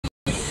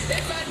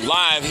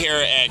Live here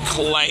at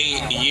Clay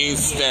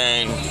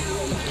Houston.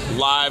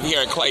 Live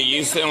here at Clay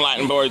Houston,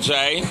 Latin Boy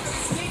J.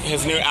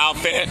 His new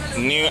outfit,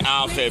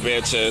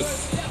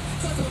 bitches.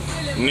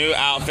 New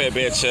outfit,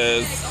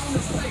 bitches.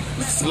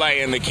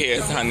 Slaying the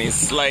kids, honey.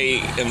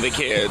 Slaying the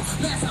kids.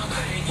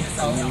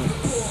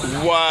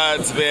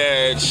 What,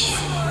 bitch?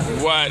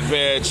 What,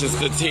 bitch? It's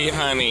the tea,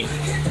 honey.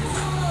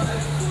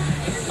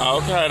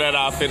 Okay, that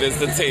outfit is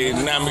the tea.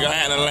 Let me go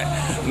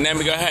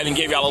ahead and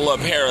give y'all a little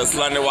Paris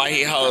London while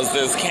he holds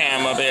this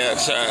camera,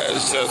 bitch.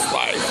 It's just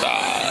like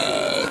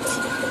that.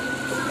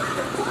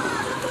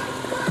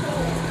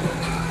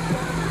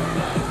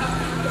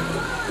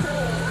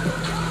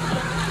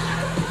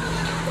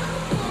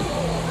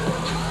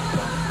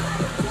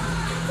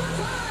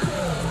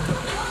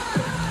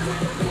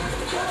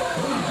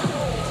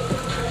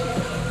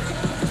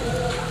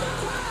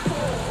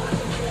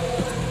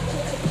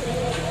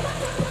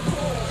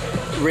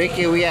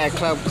 Ricky, we at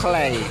Club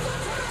Clay.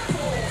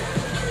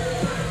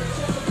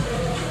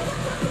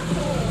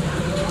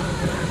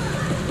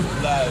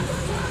 Love.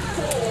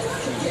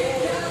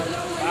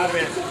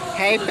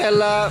 Hey,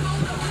 Philip.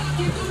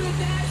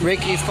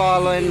 Ricky's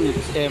following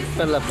and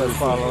Philip is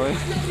following.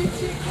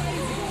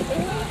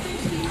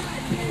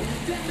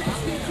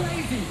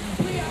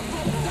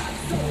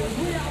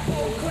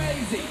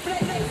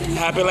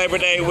 Happy Labor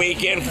Day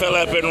weekend,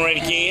 Philip and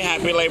Ricky.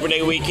 Happy Labor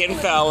Day weekend,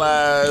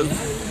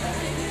 fellas.